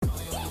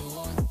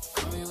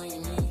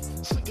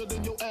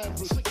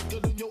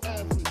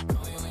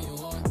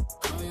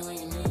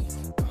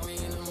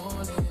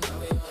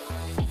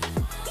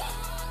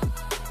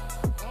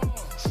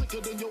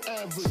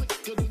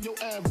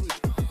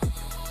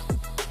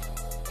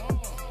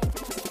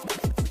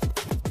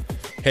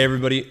Hey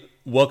everybody,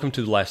 welcome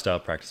to the Lifestyle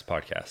Practice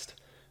Podcast.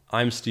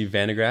 I'm Steve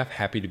Vandegraff,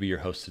 happy to be your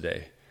host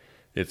today.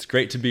 It's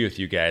great to be with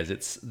you guys.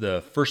 It's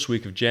the first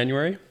week of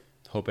January.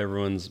 Hope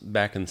everyone's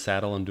back in the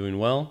saddle and doing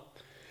well.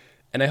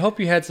 And I hope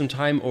you had some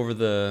time over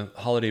the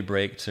holiday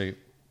break to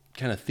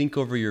kind of think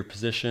over your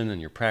position and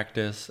your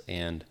practice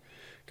and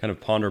kind of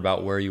ponder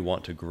about where you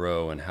want to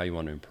grow and how you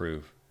want to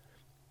improve.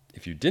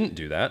 If you didn't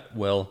do that,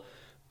 well,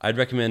 I'd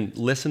recommend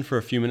listen for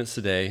a few minutes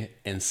today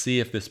and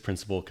see if this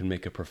principle can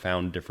make a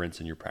profound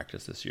difference in your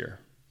practice this year.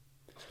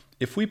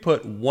 If we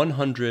put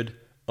 100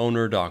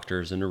 owner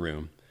doctors in a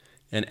room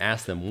and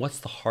ask them what's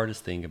the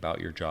hardest thing about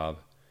your job,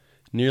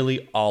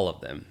 nearly all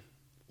of them,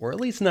 or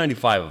at least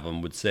 95 of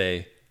them, would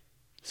say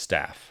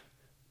staff,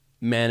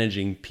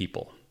 managing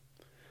people.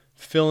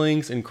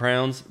 Fillings and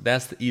crowns,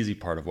 that's the easy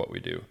part of what we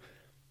do.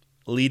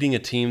 Leading a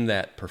team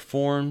that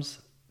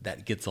performs,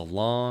 that gets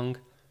along,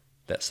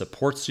 that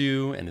supports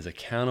you and is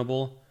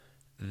accountable,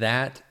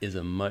 that is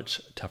a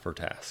much tougher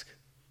task.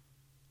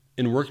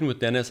 In working with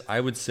dentists, I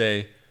would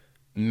say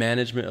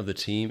management of the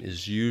team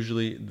is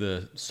usually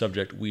the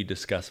subject we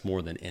discuss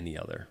more than any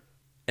other.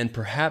 And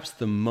perhaps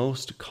the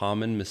most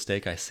common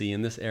mistake I see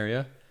in this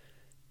area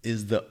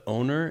is the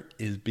owner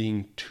is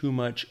being too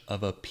much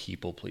of a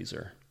people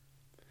pleaser.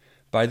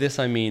 By this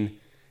I mean,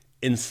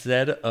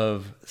 instead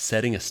of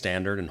setting a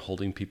standard and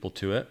holding people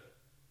to it,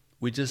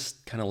 we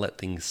just kind of let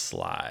things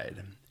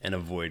slide and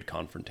avoid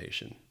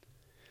confrontation.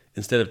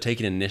 Instead of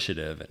taking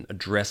initiative and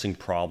addressing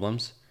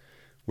problems,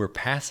 we're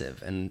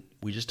passive and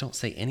we just don't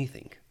say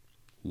anything.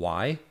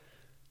 Why?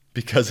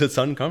 Because it's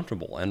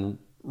uncomfortable and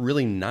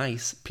really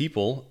nice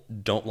people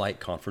don't like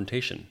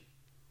confrontation.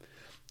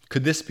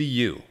 Could this be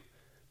you?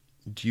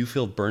 Do you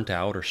feel burnt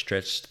out or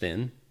stretched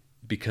thin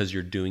because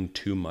you're doing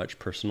too much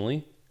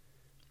personally?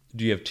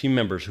 Do you have team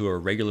members who are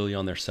regularly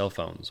on their cell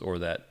phones or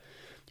that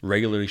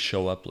regularly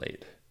show up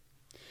late?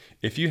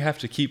 If you have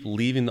to keep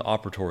leaving the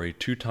operatory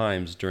 2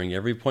 times during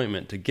every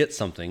appointment to get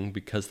something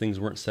because things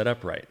weren't set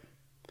up right,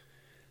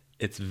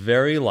 it's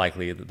very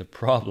likely that the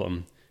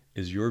problem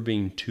is you're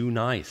being too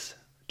nice,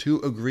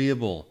 too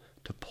agreeable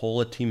to pull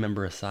a team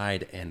member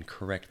aside and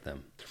correct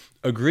them.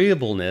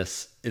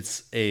 Agreeableness,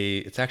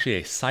 it's actually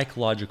a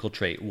psychological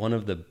trait, one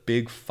of the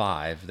big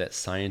 5 that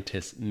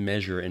scientists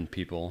measure in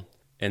people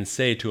and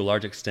say to a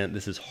large extent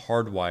this is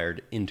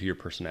hardwired into your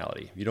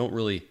personality. You don't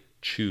really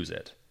choose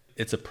it.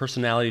 It's a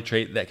personality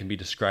trait that can be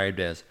described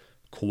as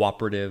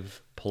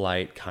cooperative,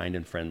 polite, kind,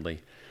 and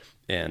friendly.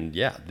 And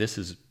yeah, this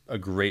is a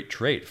great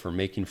trait for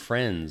making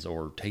friends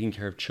or taking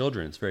care of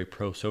children. It's very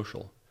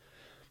pro-social.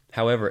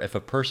 However, if a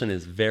person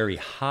is very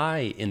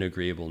high in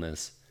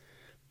agreeableness,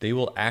 they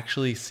will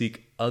actually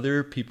seek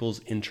other people's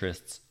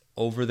interests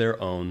over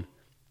their own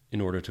in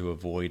order to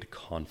avoid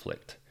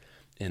conflict.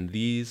 And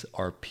these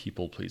are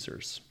people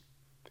pleasers.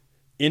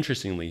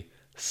 Interestingly,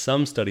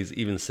 some studies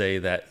even say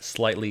that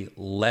slightly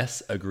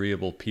less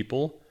agreeable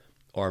people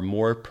are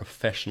more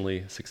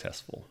professionally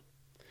successful.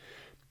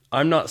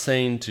 I'm not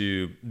saying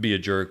to be a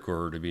jerk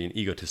or to be an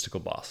egotistical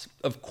boss.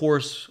 Of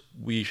course,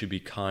 we should be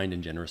kind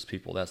and generous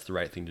people. That's the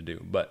right thing to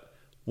do. But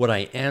what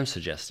I am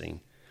suggesting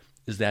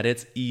is that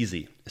it's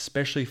easy,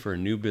 especially for a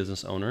new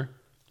business owner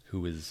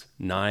who is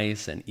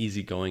nice and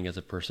easygoing as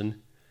a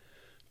person,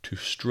 to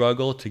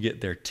struggle to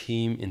get their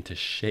team into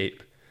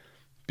shape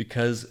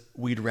because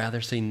we'd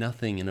rather say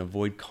nothing and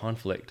avoid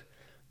conflict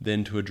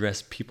than to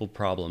address people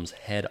problems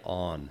head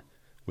on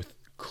with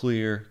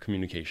clear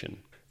communication.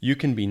 You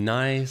can be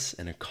nice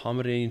and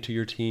accommodating to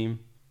your team.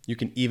 You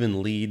can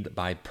even lead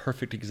by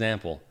perfect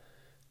example.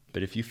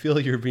 But if you feel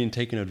you're being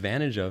taken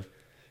advantage of,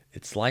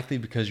 it's likely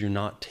because you're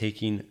not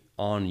taking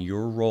on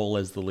your role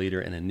as the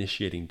leader and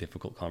initiating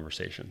difficult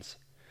conversations.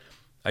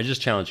 I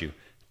just challenge you,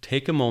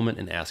 take a moment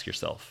and ask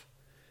yourself,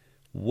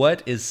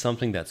 what is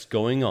something that's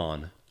going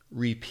on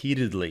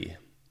repeatedly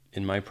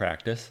in my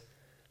practice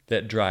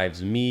that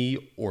drives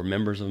me or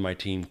members of my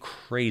team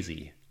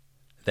crazy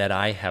that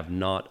I have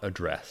not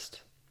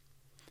addressed?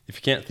 If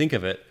you can't think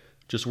of it,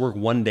 just work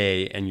one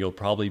day and you'll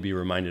probably be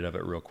reminded of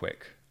it real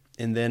quick.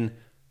 And then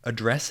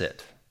address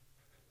it.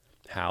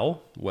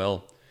 How?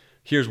 Well,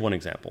 here's one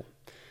example.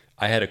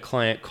 I had a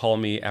client call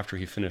me after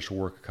he finished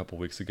work a couple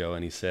weeks ago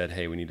and he said,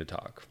 "Hey, we need to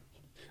talk."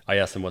 I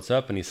asked him what's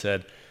up and he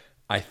said,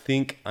 "I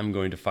think I'm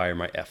going to fire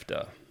my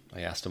FDA." I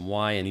asked him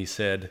why, and he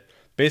said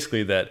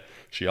basically that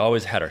she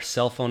always had her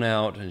cell phone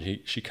out and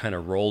she kind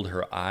of rolled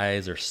her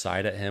eyes or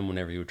sighed at him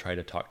whenever he would try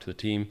to talk to the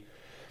team.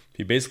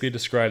 He basically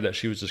described that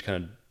she was just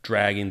kind of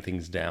dragging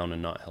things down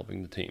and not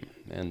helping the team,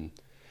 and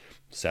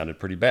sounded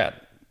pretty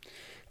bad.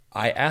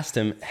 I asked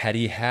him, had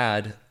he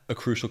had a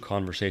crucial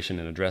conversation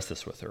and addressed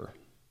this with her?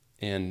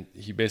 And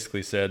he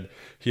basically said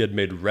he had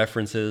made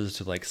references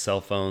to like cell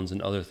phones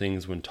and other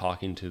things when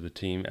talking to the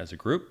team as a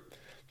group,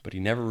 but he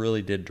never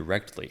really did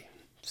directly.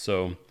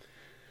 So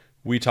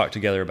we talked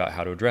together about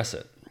how to address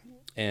it.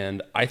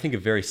 And I think a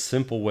very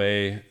simple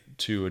way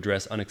to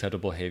address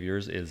unacceptable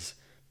behaviors is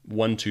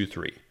 1, 2,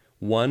 3.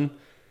 1,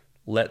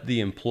 let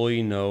the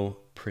employee know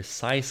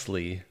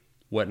precisely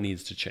what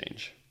needs to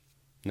change.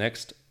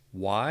 Next,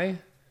 why?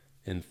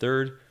 And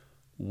third,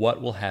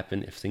 what will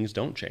happen if things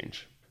don't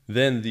change?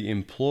 Then the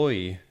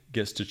employee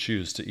gets to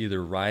choose to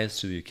either rise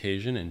to the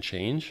occasion and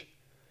change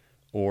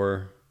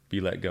or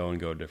be let go and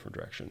go a different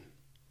direction.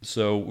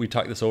 So we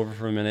talked this over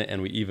for a minute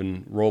and we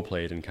even role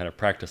played and kind of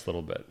practiced a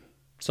little bit.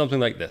 Something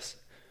like this.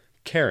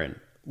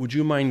 Karen, would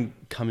you mind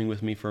coming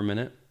with me for a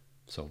minute?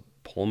 So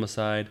pull them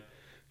aside,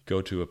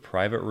 go to a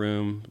private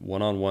room,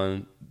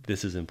 one-on-one.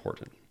 This is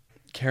important.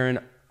 Karen,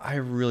 I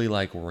really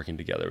like working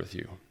together with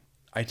you.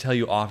 I tell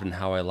you often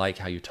how I like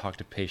how you talk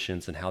to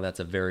patients and how that's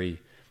a very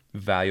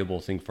valuable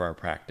thing for our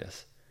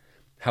practice.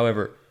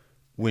 However,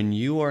 when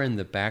you are in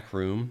the back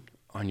room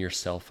on your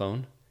cell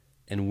phone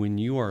and when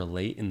you are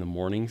late in the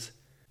mornings,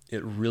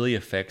 it really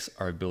affects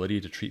our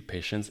ability to treat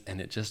patients and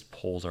it just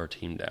pulls our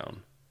team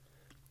down.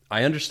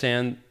 I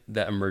understand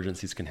that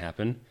emergencies can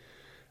happen,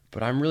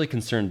 but I'm really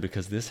concerned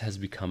because this has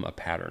become a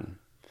pattern.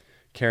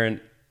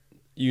 Karen,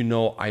 you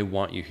know I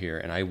want you here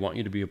and I want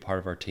you to be a part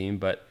of our team,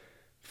 but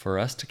for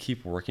us to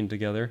keep working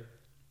together,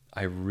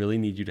 I really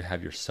need you to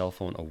have your cell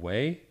phone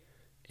away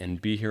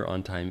and be here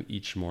on time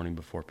each morning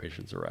before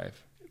patients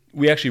arrive.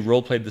 We actually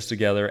role played this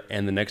together,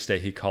 and the next day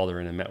he called her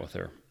in and met with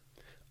her.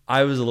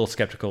 I was a little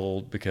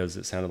skeptical because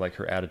it sounded like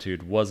her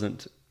attitude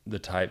wasn't the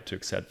type to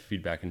accept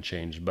feedback and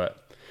change,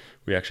 but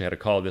we actually had a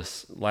call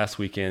this last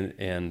weekend,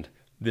 and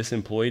this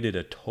employee did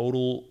a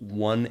total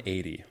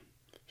 180.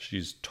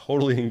 She's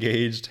totally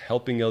engaged,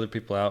 helping other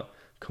people out,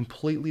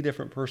 completely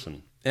different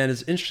person. And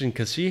it's interesting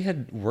because she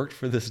had worked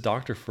for this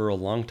doctor for a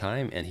long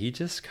time and he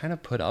just kind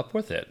of put up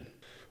with it,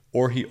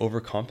 or he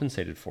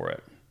overcompensated for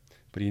it.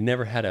 But he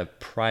never had a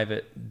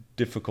private,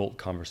 difficult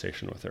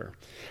conversation with her.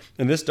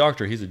 And this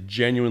doctor, he's a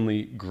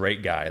genuinely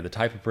great guy, the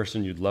type of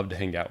person you'd love to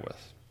hang out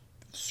with.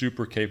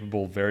 Super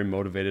capable, very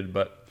motivated,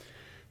 but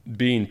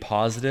being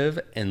positive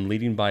and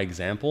leading by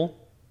example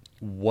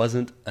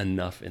wasn't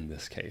enough in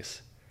this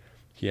case.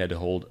 He had to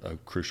hold a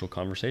crucial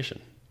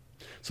conversation.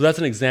 So that's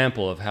an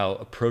example of how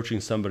approaching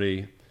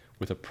somebody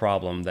with a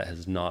problem that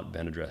has not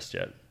been addressed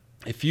yet.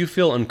 If you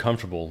feel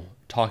uncomfortable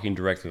talking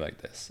directly like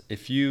this,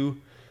 if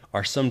you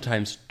are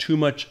sometimes too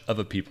much of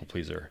a people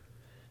pleaser,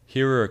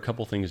 here are a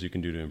couple things you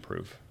can do to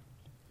improve.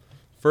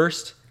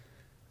 First,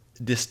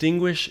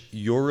 distinguish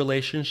your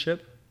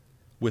relationship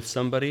with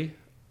somebody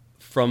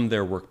from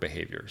their work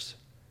behaviors.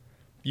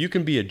 You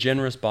can be a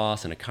generous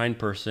boss and a kind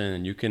person,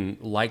 and you can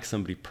like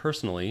somebody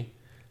personally,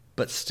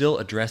 but still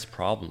address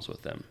problems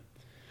with them.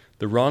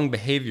 The wrong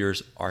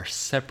behaviors are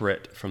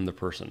separate from the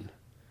person.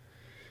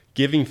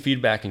 Giving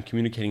feedback and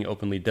communicating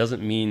openly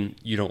doesn't mean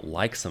you don't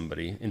like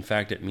somebody. In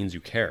fact, it means you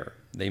care.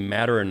 They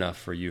matter enough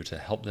for you to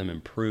help them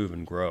improve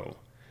and grow.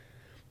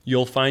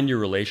 You'll find your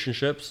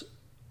relationships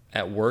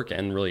at work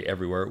and really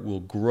everywhere will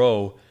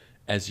grow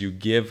as you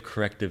give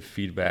corrective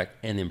feedback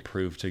and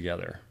improve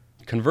together.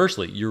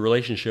 Conversely, your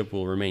relationship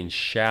will remain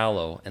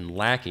shallow and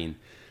lacking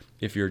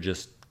if you're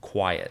just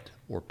quiet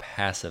or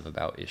passive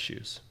about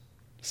issues.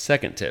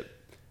 Second tip.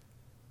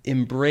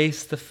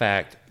 Embrace the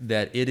fact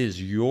that it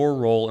is your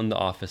role in the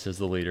office as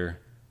the leader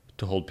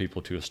to hold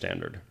people to a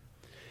standard.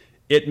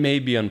 It may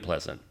be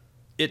unpleasant.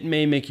 It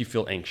may make you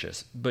feel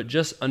anxious, but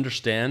just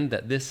understand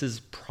that this is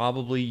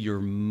probably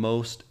your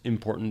most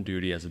important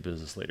duty as a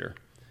business leader.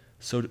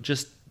 So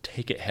just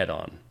take it head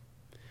on.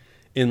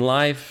 In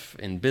life,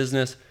 in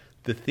business,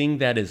 the thing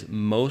that is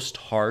most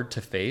hard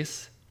to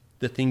face,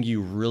 the thing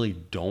you really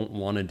don't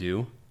want to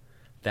do,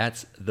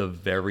 that's the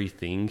very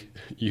thing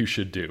you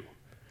should do.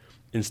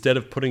 Instead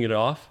of putting it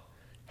off,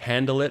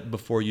 handle it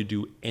before you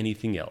do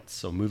anything else.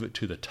 So move it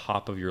to the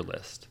top of your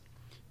list.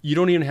 You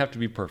don't even have to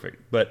be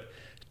perfect, but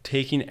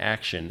taking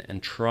action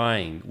and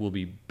trying will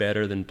be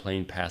better than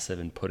playing passive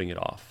and putting it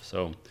off.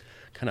 So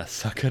kind of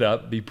suck it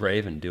up, be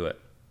brave, and do it.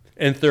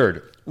 And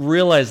third,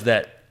 realize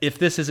that if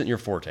this isn't your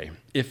forte,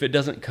 if it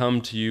doesn't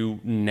come to you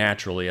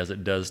naturally as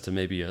it does to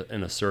maybe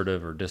an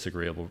assertive or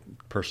disagreeable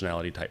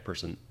personality type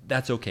person,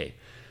 that's okay.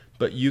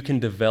 But you can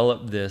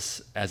develop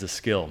this as a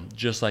skill,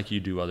 just like you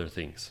do other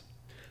things.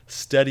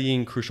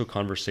 Studying crucial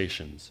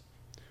conversations.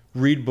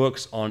 Read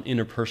books on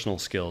interpersonal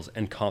skills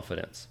and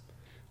confidence.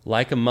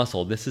 Like a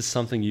muscle, this is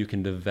something you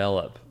can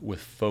develop with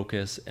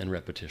focus and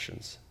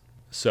repetitions.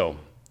 So,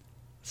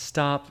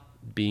 stop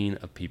being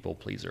a people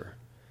pleaser.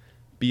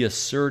 Be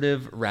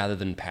assertive rather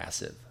than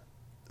passive.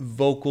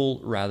 Vocal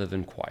rather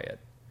than quiet.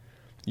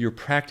 Your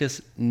practice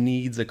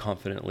needs a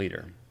confident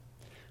leader.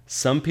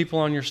 Some people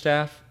on your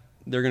staff,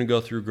 they're going to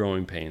go through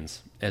growing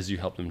pains as you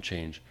help them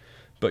change.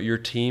 But your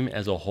team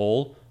as a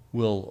whole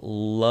will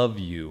love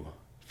you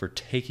for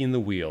taking the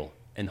wheel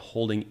and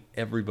holding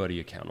everybody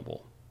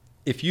accountable.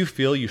 If you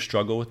feel you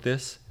struggle with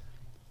this,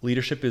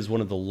 leadership is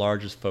one of the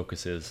largest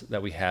focuses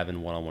that we have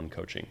in one-on-one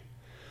coaching.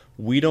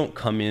 We don't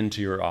come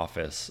into your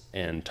office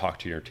and talk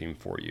to your team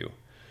for you.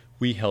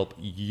 We help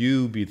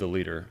you be the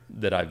leader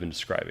that I've been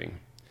describing.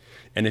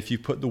 And if you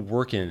put the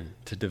work in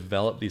to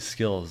develop these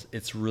skills,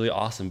 it's really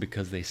awesome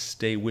because they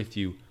stay with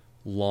you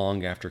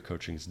long after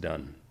coaching's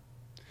done.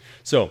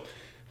 So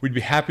we'd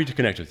be happy to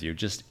connect with you.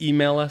 Just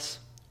email us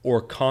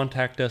or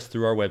contact us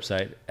through our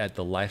website at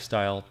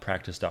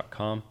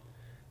thelifestylepractice.com.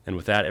 And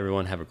with that,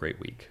 everyone, have a great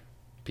week.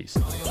 Peace.